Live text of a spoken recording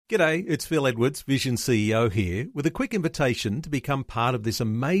G'day, it's Phil Edwards, Vision CEO here, with a quick invitation to become part of this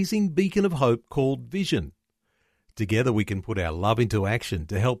amazing beacon of hope called Vision. Together we can put our love into action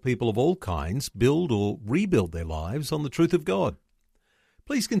to help people of all kinds build or rebuild their lives on the truth of God.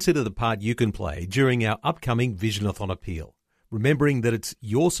 Please consider the part you can play during our upcoming Visionathon appeal, remembering that it's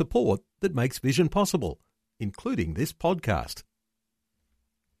your support that makes Vision possible, including this podcast.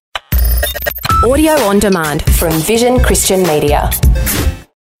 Audio on demand from Vision Christian Media.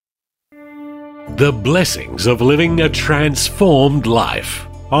 The blessings of living a transformed life.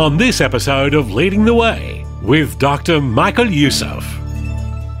 On this episode of Leading the Way with Dr. Michael Youssef.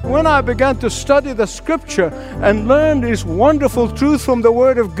 When I began to study the scripture and learn this wonderful truth from the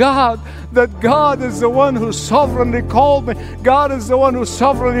Word of God, that God is the one who sovereignly called me, God is the one who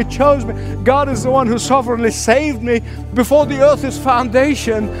sovereignly chose me, God is the one who sovereignly saved me before the earth's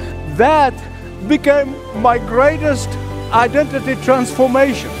foundation, that became my greatest identity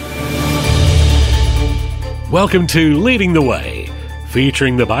transformation. Welcome to Leading the Way,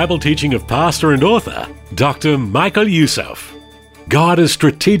 featuring the Bible teaching of pastor and author, Dr. Michael Youssef. God has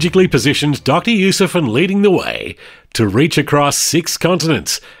strategically positioned Dr. Youssef and Leading the Way to reach across 6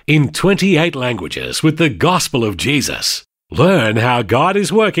 continents in 28 languages with the gospel of Jesus. Learn how God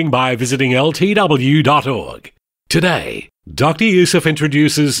is working by visiting ltw.org. Today, Dr. Youssef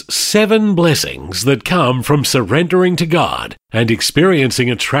introduces 7 blessings that come from surrendering to God and experiencing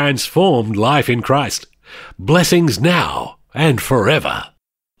a transformed life in Christ. Blessings now and forever.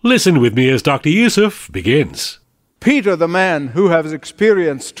 Listen with me as Dr. Youssef begins. Peter, the man who has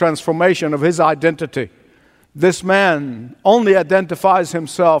experienced transformation of his identity, this man only identifies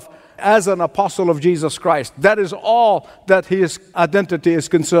himself as an apostle of Jesus Christ. That is all that his identity is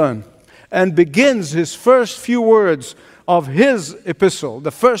concerned. And begins his first few words of his epistle,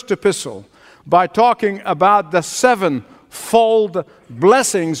 the first epistle, by talking about the 7-fold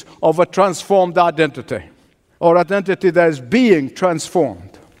blessings of a transformed identity, or identity that is being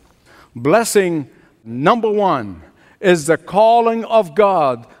transformed. Blessing number 1 is the calling of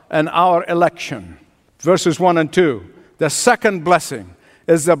God and our election. Verses 1 and 2. The second blessing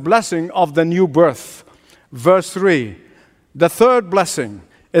is the blessing of the new birth. Verse 3. The third blessing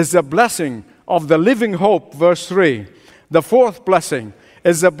is the blessing of the living hope. Verse 3. The fourth blessing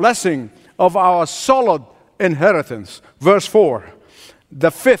is the blessing of our solid inheritance. Verse 4.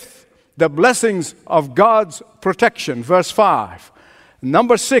 The fifth, the blessings of God's protection. Verse 5.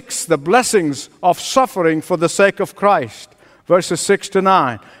 Number 6, the blessings of suffering for the sake of Christ. Verses 6 to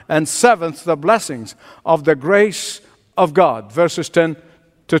 9. And 7th, the blessings of the grace of God. Verses 10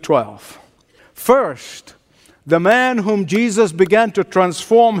 to 12. First, the man whom Jesus began to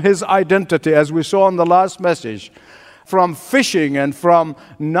transform his identity, as we saw in the last message, from fishing and from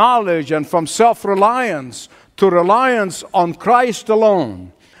knowledge and from self-reliance to reliance on Christ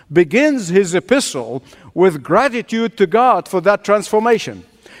alone, begins his epistle with gratitude to God for that transformation.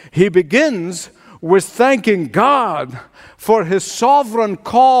 He begins with thanking God for his sovereign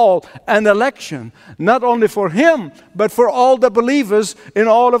call and election, not only for him, but for all the believers in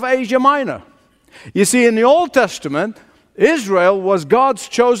all of Asia Minor. You see, in the Old Testament, Israel was God's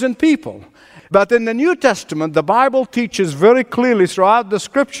chosen people. But in the New Testament, the Bible teaches very clearly throughout the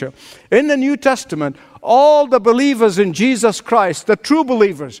Scripture, in the New Testament, all the believers in Jesus Christ, the true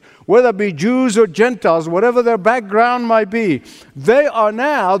believers, whether it be Jews or Gentiles, whatever their background might be, they are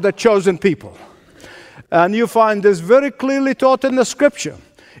now the chosen people. And you find this very clearly taught in the Scripture.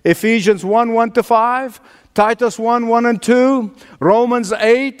 Ephesians 1:1-5, Titus 1:1 and 2, Romans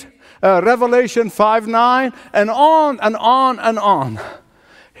 8, Revelation 5:9, and on and on and on.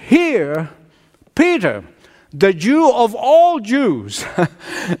 Here, Peter, the Jew of all Jews,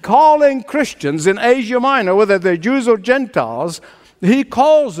 calling Christians in Asia Minor, whether they're Jews or Gentiles, he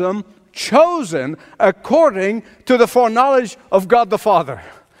calls them chosen according to the foreknowledge of God the Father.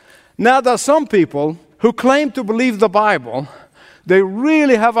 Now, there are some people who claim to believe the Bible. They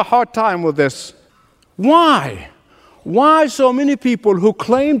really have a hard time with this. Why? Why so many people who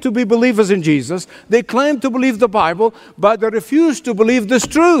claim to be believers in Jesus, they claim to believe the Bible, but they refuse to believe this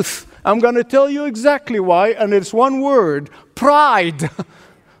truth? I'm going to tell you exactly why, and it's one word: pride.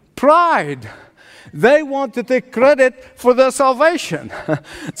 Pride. They want to take credit for their salvation.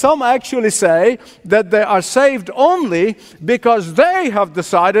 Some actually say that they are saved only because they have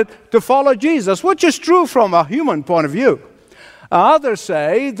decided to follow Jesus, which is true from a human point of view. Others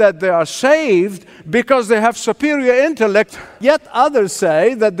say that they are saved because they have superior intellect. Yet others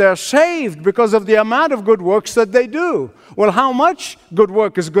say that they are saved because of the amount of good works that they do. Well, how much good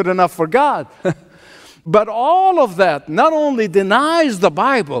work is good enough for God? But all of that not only denies the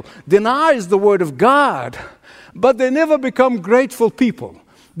Bible, denies the Word of God, but they never become grateful people.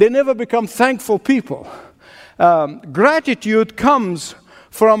 They never become thankful people. Gratitude comes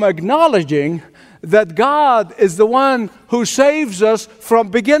from acknowledging that God is the one who saves us from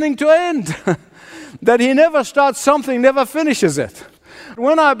beginning to end. That He never starts something, never finishes it.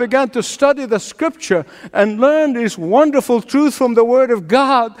 When I began to study the Scripture and learn this wonderful truth from the Word of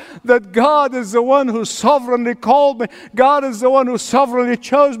God, that God is the one who sovereignly called me, God is the one who sovereignly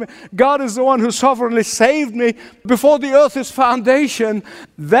chose me, God is the one who sovereignly saved me before the earth's foundation,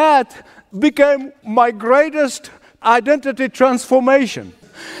 that became my greatest identity transformation.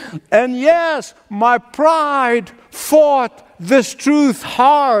 And yes, my pride fought this truth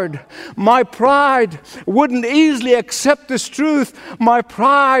hard. My pride wouldn't easily accept this truth. My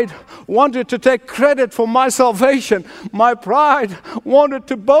pride wanted to take credit for my salvation. My pride wanted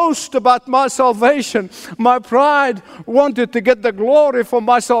to boast about my salvation. My pride wanted to get the glory for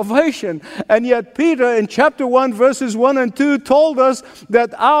my salvation. And yet Peter in chapter 1 verses 1 and 2 told us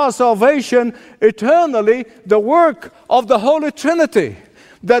that our salvation eternally, the work of the Holy Trinity.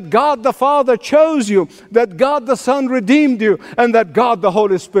 That God the Father chose you, that God the Son redeemed you, and that God the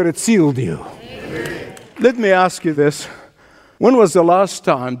Holy Spirit sealed you. Amen. Let me ask you this. When was the last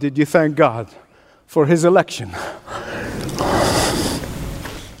time did you thank God for His election?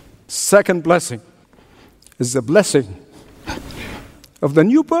 Second blessing is the blessing of the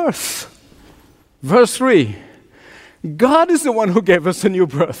new birth. Verse 3, God is the one who gave us a new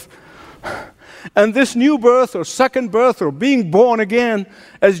birth. And this new birth or second birth or being born again,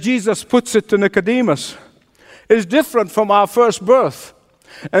 as Jesus puts it to Nicodemus, is different from our first birth.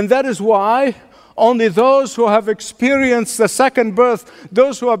 And that is why only those who have experienced the second birth,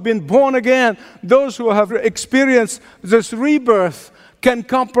 those who have been born again, those who have experienced this rebirth can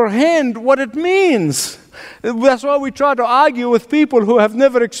comprehend what it means. That's why we try to argue with people who have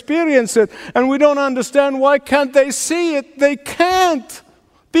never experienced it, and we don't understand why can't they see it. They can't.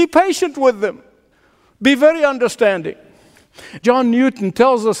 Be patient with them. Be very understanding. John Newton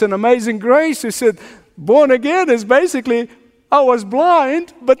tells us in Amazing Grace, he said, born again is basically, I was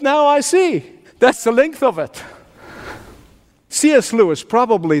blind, but now I see. That's the length of it. C.S. Lewis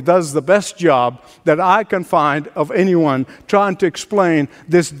probably does the best job that I can find of anyone trying to explain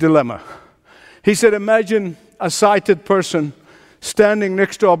this dilemma. He said, imagine a sighted person standing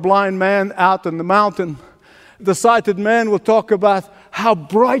next to a blind man out in the mountain. The sighted man will talk about how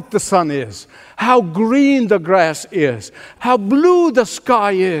bright the sun is, how green the grass is, how blue the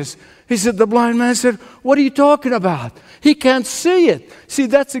sky is. He said, the blind man said, what are you talking about? He can't see it. See,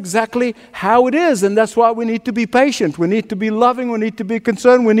 that's exactly how it is, and that's why we need to be patient. We need to be loving. We need to be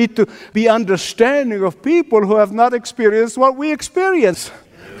concerned. We need to be understanding of people who have not experienced what we experience.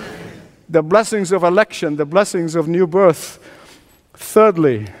 The blessings of election, the blessings of new birth.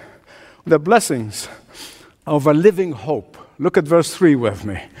 Thirdly, the blessings of a living hope. Look at verse 3 with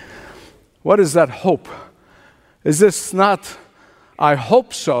me. What is that hope? Is this not, I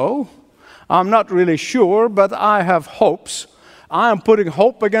hope so? I'm not really sure, but I have hopes. I am putting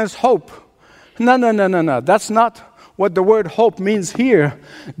hope against hope. No. That's not what the word hope means here.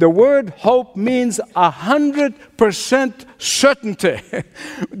 The word hope means 100% certainty.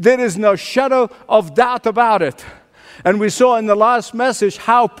 There is no shadow of doubt about it. And we saw in the last message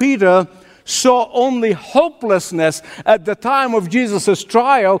how Peter saw only hopelessness at the time of Jesus'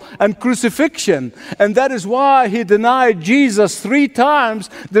 trial and crucifixion. And that is why he denied Jesus 3 times,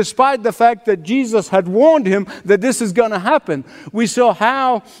 despite the fact that Jesus had warned him that this is going to happen. We saw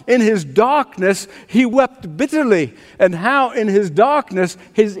how in his darkness he wept bitterly, and how in his darkness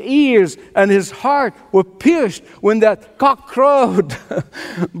his ears and his heart were pierced when that cock crowed.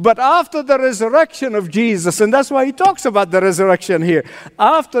 But after the resurrection of Jesus, and that's why he talks about the resurrection here,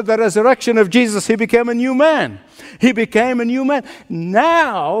 after the resurrection of Jesus, he became a new man. He became a new man.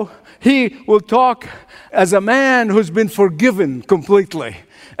 Now he will talk as a man who's been forgiven completely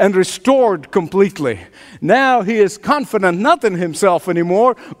and restored completely. Now he is confident not in himself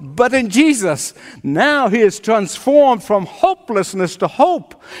anymore, but in Jesus. Now he is transformed from hopelessness to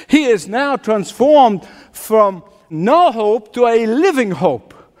hope. He is now transformed from no hope to a living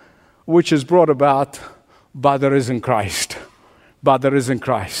hope, which is brought about by the risen Christ. By the risen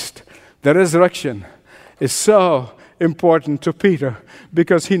Christ. The resurrection is so important to Peter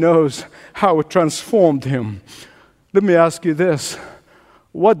because he knows how it transformed him. Let me ask you this.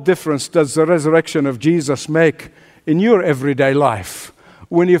 What difference does the resurrection of Jesus make in your everyday life?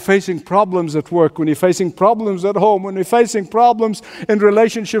 when you're facing problems at work, when you're facing problems at home, when you're facing problems in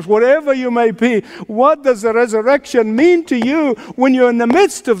relationships, whatever you may be, what does the resurrection mean to you when you're in the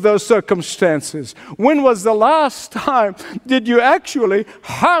midst of those circumstances? When was the last time did you actually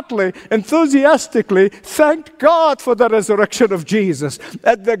heartily, enthusiastically thank God for the resurrection of Jesus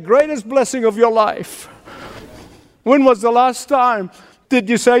as the greatest blessing of your life? When was the last time did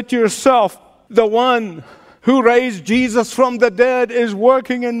you say to yourself, the one who raised Jesus from the dead is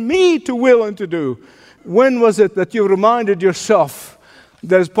working in me to will and to do? When was it that you reminded yourself,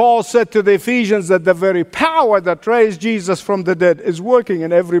 as Paul said to the Ephesians, that the very power that raised Jesus from the dead is working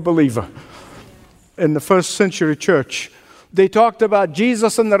in every believer? In the first century church, they talked about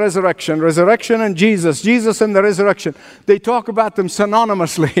Jesus and the resurrection and Jesus and the resurrection. They talk about them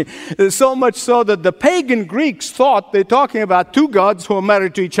synonymously, so much so that the pagan Greeks thought they're talking about two gods who are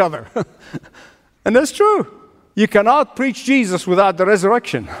married to each other. And that's true. You cannot preach Jesus without the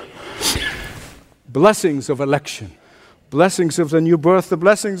resurrection. Blessings of election, blessings of the new birth, the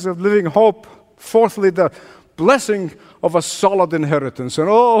blessings of living hope. Fourthly, the blessing of a solid inheritance. And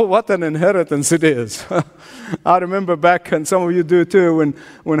oh, what an inheritance it is. I remember back, and some of you do too,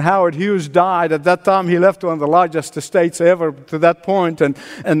 when Howard Hughes died. At that time, he left one of the largest estates ever to that point, and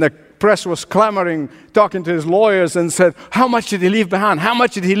the press was clamoring, talking to his lawyers, and said, how much did he leave behind? How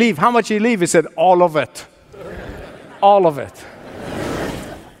much did he leave? How much did he leave? He said, all of it. All of it.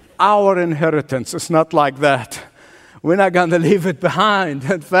 Our inheritance is not like that. We're not going to leave it behind.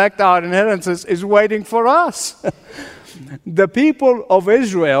 In fact, our inheritance is waiting for us. The people of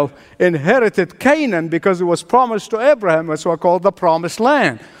Israel inherited Canaan because it was promised to Abraham. That's what called the Promised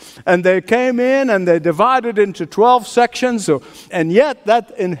Land. And they came in and they divided into 12 sections. And yet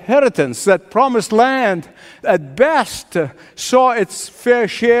that inheritance, that promised land, at best saw its fair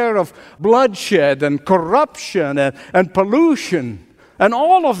share of bloodshed and corruption and pollution and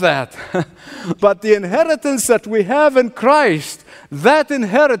all of that. But the inheritance that we have in Christ, that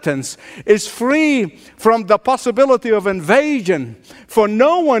inheritance is free from the possibility of invasion, for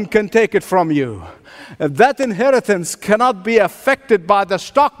no one can take it from you. That inheritance cannot be affected by the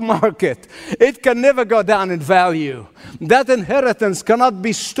stock market. It can never go down in value. That inheritance cannot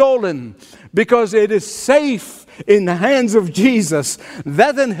be stolen because it is safe in the hands of Jesus.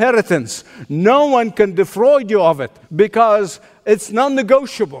 That inheritance, no one can defraud you of it because it's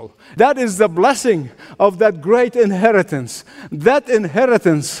non-negotiable. That is the blessing of that great inheritance. That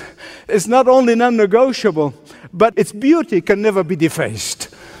inheritance is not only non-negotiable, but its beauty can never be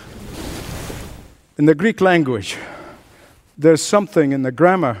defaced. In the Greek language, there's something in the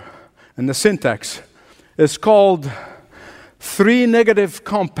grammar and the syntax. It's called three negative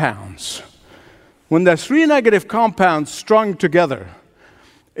compounds. When there's three negative compounds strung together,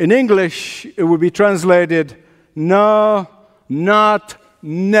 in English it would be translated, no, not,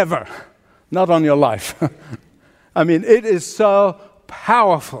 never. Not on your life. I mean, it is so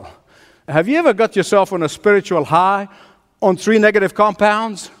powerful. Have you ever got yourself on a spiritual high on three negative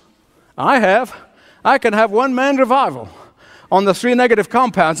compounds? I have. I can have one-man revival on the three negative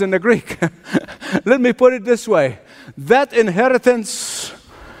compounds in the Greek. Let me put it this way. That inheritance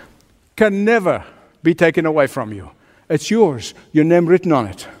can never be taken away from you. It's yours. Your name written on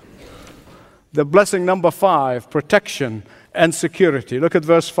it. The blessing number 5, protection and security. Look at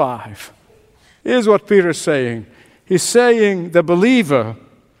verse 5. Here's what Peter's saying. He's saying the believer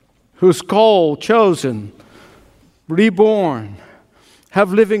who's called, chosen, reborn,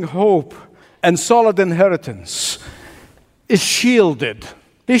 have living hope, and solid inheritance, is shielded.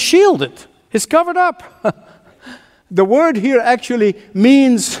 He's shielded. He's covered up. The word here actually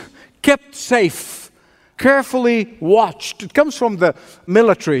means kept safe, carefully watched. It comes from the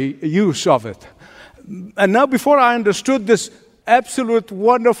military use of it. And now before I understood this absolute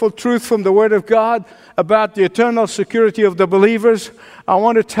wonderful truth from the Word of God about the eternal security of the believers, I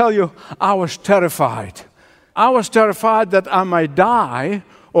want to tell you, I was terrified. I was terrified that I might die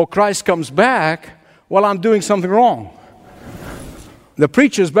or Christ comes back while I'm doing something wrong. The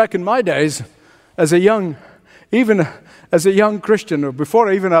preachers back in my days, even as a young Christian, or before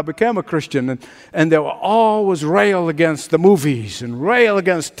even I became a Christian, and they were always rail against the movies and rail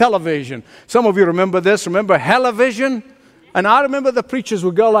against television. Some of you remember this. Remember Hell-O-Vision? And I remember the preachers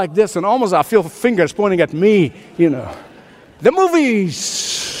would go like this, and almost I feel fingers pointing at me, The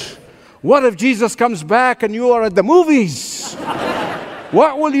movies. What if Jesus comes back and you are at the movies?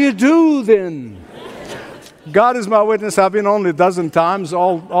 What will you do then? God is my witness. I've been only a dozen times,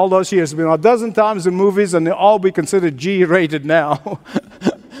 all those years. I've been a dozen times in movies, and they all be considered G-rated now.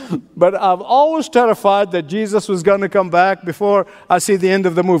 But I've always terrified that Jesus was going to come back before I see the end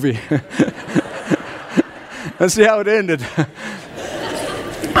of the movie. Let's see how it ended.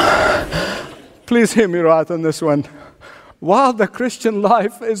 Please hear me right on this one. While the Christian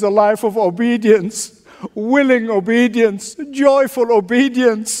life is a life of obedience, willing obedience, joyful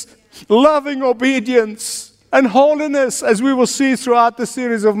obedience, loving obedience, and holiness, as we will see throughout the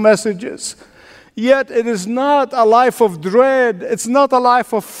series of messages, yet it is not a life of dread. It's not a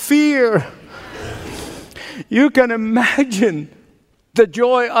life of fear. You can imagine the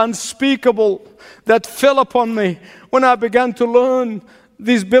joy unspeakable that fell upon me when I began to learn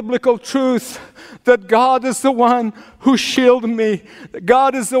these biblical truths, that God is the one who shielded me.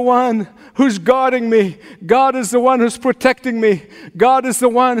 God is the one who's guarding me. God is the one who's protecting me. God is the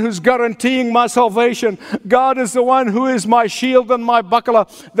one who's guaranteeing my salvation. God is the one who is my shield and my buckler.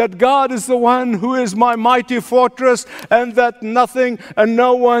 That God is the one who is my mighty fortress, and that nothing and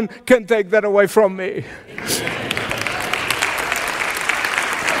no one can take that away from me.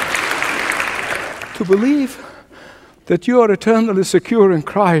 To believe that you are eternally secure in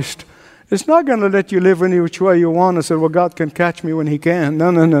Christ, it's not going to let you live any which way you want and say, well, God can catch me when He can.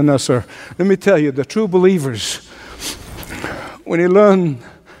 No, sir. Let me tell you, the true believers, when you learn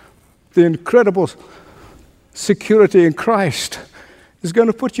the incredible security in Christ, is going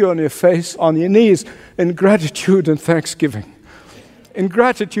to put you on your face, on your knees, in gratitude and thanksgiving. In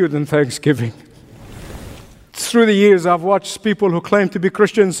gratitude and thanksgiving. Through the years, I've watched people who claim to be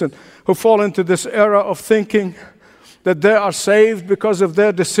Christians and who fall into this era of thinking that they are saved because of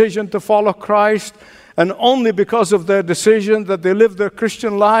their decision to follow Christ, and only because of their decision that they live their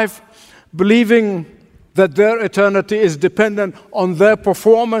Christian life, believing that their eternity is dependent on their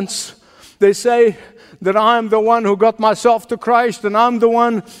performance. They say that I'm the one who got myself to Christ, and I'm the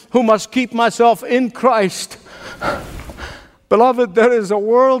one who must keep myself in Christ. Beloved, there is a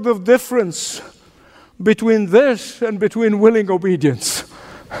world of difference between this and between willing obedience.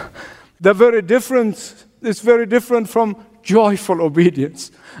 The very difference is very different from joyful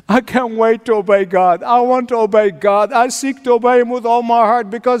obedience. I can't wait to obey God. I want to obey God. I seek to obey Him with all my heart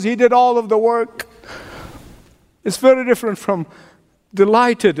because He did all of the work. It's very different from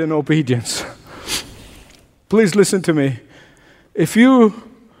delighted in obedience. Please listen to me. If you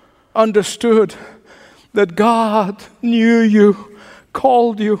understood that God knew you,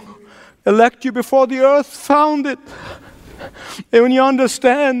 called you, elected you before the earth found it, and when you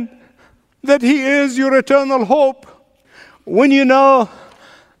understand that He is your eternal hope, when you know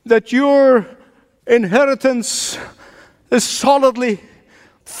that your inheritance is solidly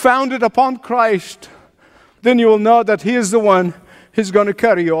founded upon Christ, then you will know that He is the one who's going to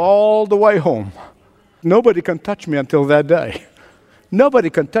carry you all the way home. Nobody can touch me until that day. Nobody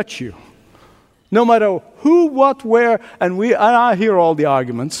can touch you. No matter who, what, where, and I hear all the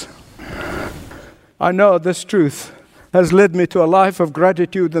arguments. I know this truth has led me to a life of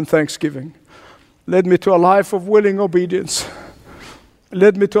gratitude and thanksgiving, led me to a life of willing obedience,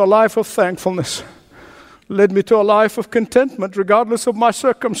 led me to a life of thankfulness, led me to a life of contentment regardless of my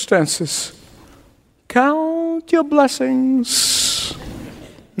circumstances. Count your blessings,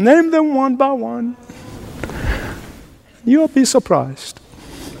 name them one by one. You'll be surprised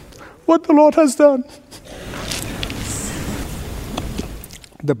what the Lord has done.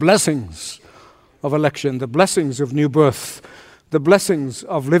 The blessings of election, the blessings of new birth, the blessings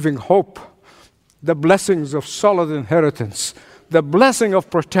of living hope, the blessings of solid inheritance, the blessing of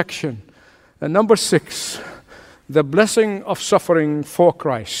protection. And number 6, the blessing of suffering for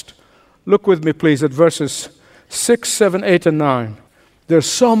Christ. Look with me, please, at verses 6, 7, 8, and 9. There's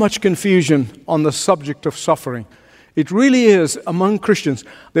so much confusion on the subject of suffering. It really is among Christians.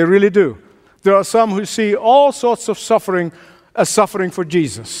 They really do. There are some who see all sorts of suffering as suffering for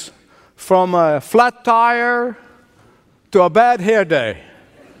Jesus. From a flat tire to a bad hair day.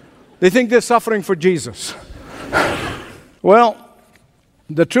 They think they're suffering for Jesus. Well,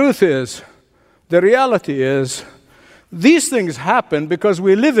 the truth is, the reality is, these things happen because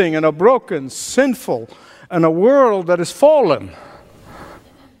we're living in a broken, sinful, and a world that is fallen.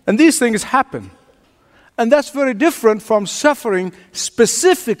 And these things happen. And that's very different from suffering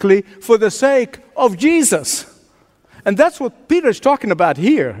specifically for the sake of Jesus. And that's what Peter is talking about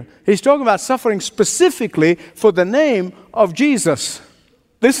here. He's talking about suffering specifically for the name of Jesus.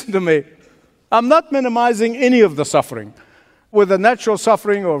 Listen to me. I'm not minimizing any of the suffering. Whether natural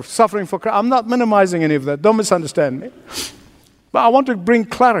suffering or suffering for Christ, I'm not minimizing any of that. Don't misunderstand me. But I want to bring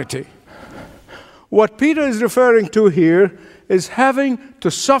clarity. What Peter is referring to here is having to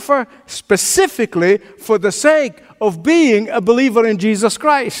suffer specifically for the sake of being a believer in Jesus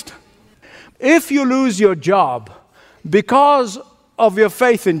Christ. If you lose your job because of your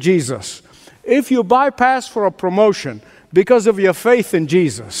faith in Jesus, if you bypass for a promotion because of your faith in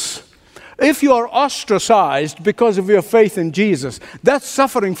Jesus, if you are ostracized because of your faith in Jesus, that's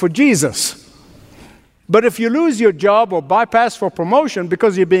suffering for Jesus. But if you lose your job or bypass for promotion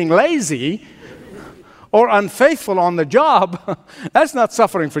because you're being lazy or unfaithful on the job, that's not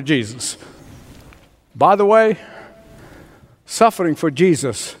suffering for Jesus. By the way, suffering for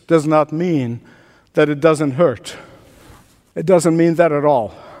Jesus does not mean that it doesn't hurt. It doesn't mean that at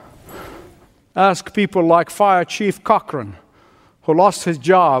all. Ask people like Fire Chief Cochran, who lost his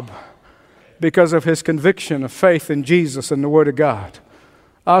job because of his conviction of faith in Jesus and the Word of God.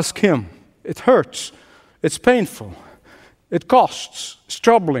 Ask him. It hurts. It's painful. It costs. It's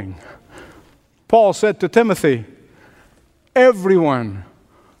troubling. Paul said to Timothy, everyone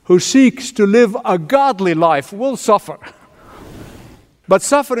who seeks to live a godly life will suffer. But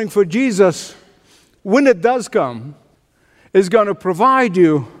suffering for Jesus, when it does come, is going to provide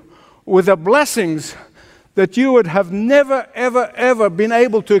you with the blessings that you would have never, ever, ever been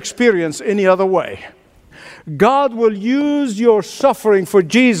able to experience any other way. God will use your suffering for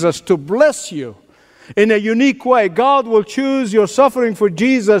Jesus to bless you in a unique way. God will choose your suffering for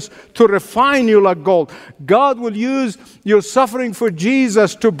Jesus to refine you like gold. God will use your suffering for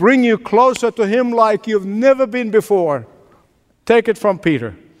Jesus to bring you closer to Him like you've never been before. Take it from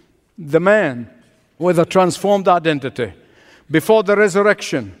Peter, the man with a transformed identity. Before the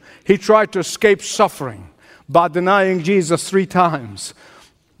resurrection, he tried to escape suffering by denying Jesus 3 times.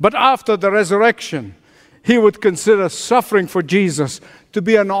 But after the resurrection, he would consider suffering for Jesus to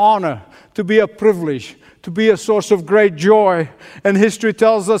be an honor, to be a privilege, to be a source of great joy. And history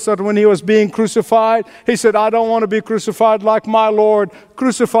tells us that when he was being crucified, he said, I don't want to be crucified like my Lord.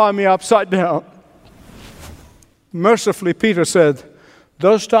 Crucify me upside down. Mercifully, Peter said,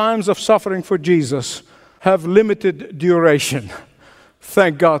 those times of suffering for Jesus have limited duration.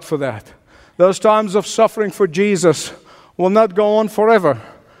 Thank God for that. Those times of suffering for Jesus will not go on forever.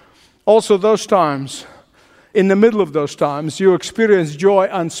 Also, those times, in the middle of those times, you experience joy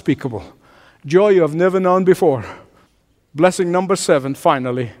unspeakable. Joy you have never known before. Blessing number 7,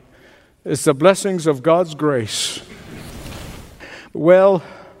 finally, is the blessings of God's grace. Well,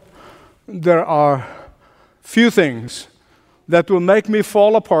 there are few things that will make me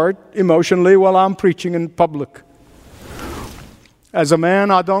fall apart emotionally while I'm preaching in public. As a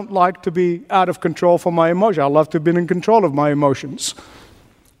man, I don't like to be out of control for my emotions. I love to be in control of my emotions.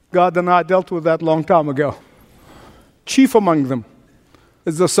 God and I dealt with that a long time ago. Chief among them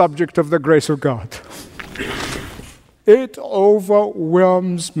is the subject of the grace of God. It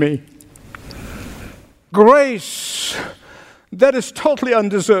overwhelms me. Grace that is totally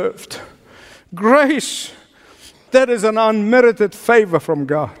undeserved. Grace that is an unmerited favor from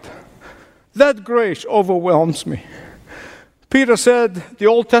God. That grace overwhelms me. Peter said the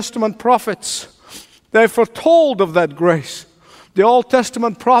Old Testament prophets, they foretold of that grace. The Old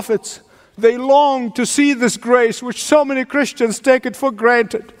Testament prophets, they long to see this grace, which so many Christians take it for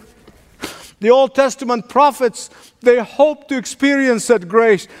granted. The Old Testament prophets, they hoped to experience that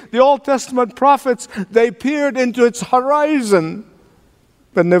grace. The Old Testament prophets, they peered into its horizon,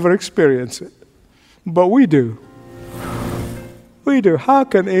 but never experienced it. But we do. We do. How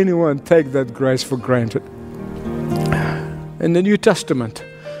can anyone take that grace for granted? In the New Testament,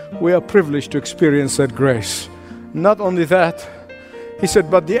 we are privileged to experience that grace. Not only that, he said,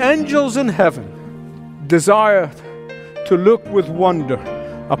 but the angels in heaven desired to look with wonder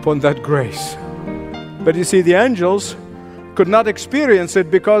upon that grace. But you see, the angels could not experience it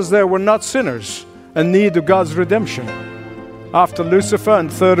because they were not sinners in need of God's redemption. After Lucifer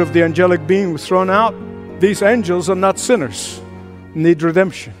and 1/3 of the angelic being was thrown out, these angels are not sinners, need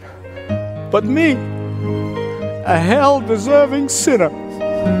redemption. But me, a hell-deserving sinner,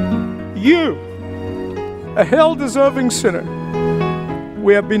 you, a hell-deserving sinner,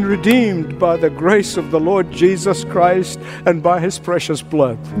 we have been redeemed by the grace of the Lord Jesus Christ and by His precious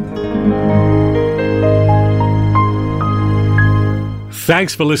blood.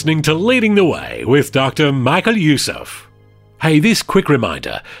 Thanks for listening to Leading the Way with Dr. Michael Youssef. Hey, this quick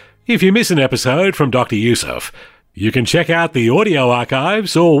reminder, if you miss an episode from Dr. Youssef, you can check out the audio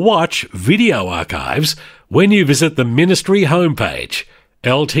archives or watch video archives when you visit the ministry homepage,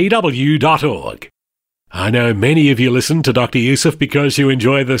 ltw.org. I know many of you listen to Dr. Youssef because you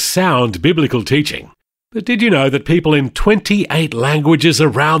enjoy the sound biblical teaching. But did you know that people in 28 languages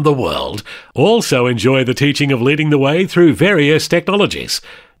around the world also enjoy the teaching of Leading the Way through various technologies,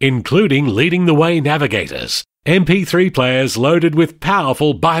 including Leading the Way navigators, MP3 players loaded with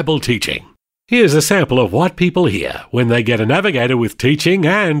powerful Bible teaching? Here's a sample of what people hear when they get a navigator with teaching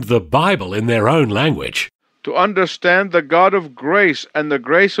and the Bible in their own language. To understand the God of grace and the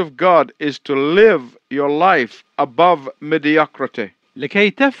grace of God is to live your life above mediocrity.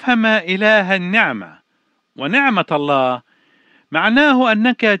 لكي تفهم إله النعمة ونعمة الله معناه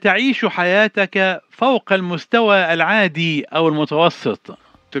أنك تعيش حياتك فوق المستوى العادي أو المتوسط.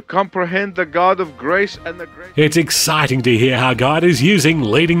 To comprehend the God of grace and the grace. It's exciting to hear how God is using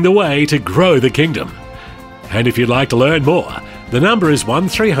Leading the Way to grow the kingdom. And if you'd like to learn more, the number is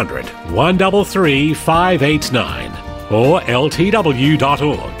 1300 133 589 or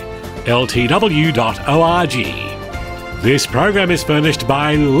ltw.org, ltw.org. This program is furnished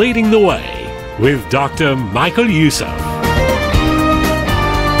by Leading the Way with Dr. Michael Youssef.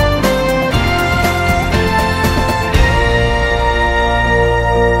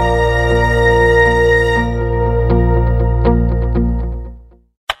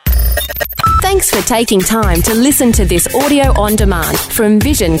 Thanks for taking time to listen to this audio on demand from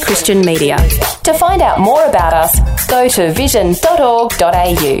Vision Christian Media. To find out more about us, go to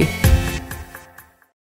vision.org.au.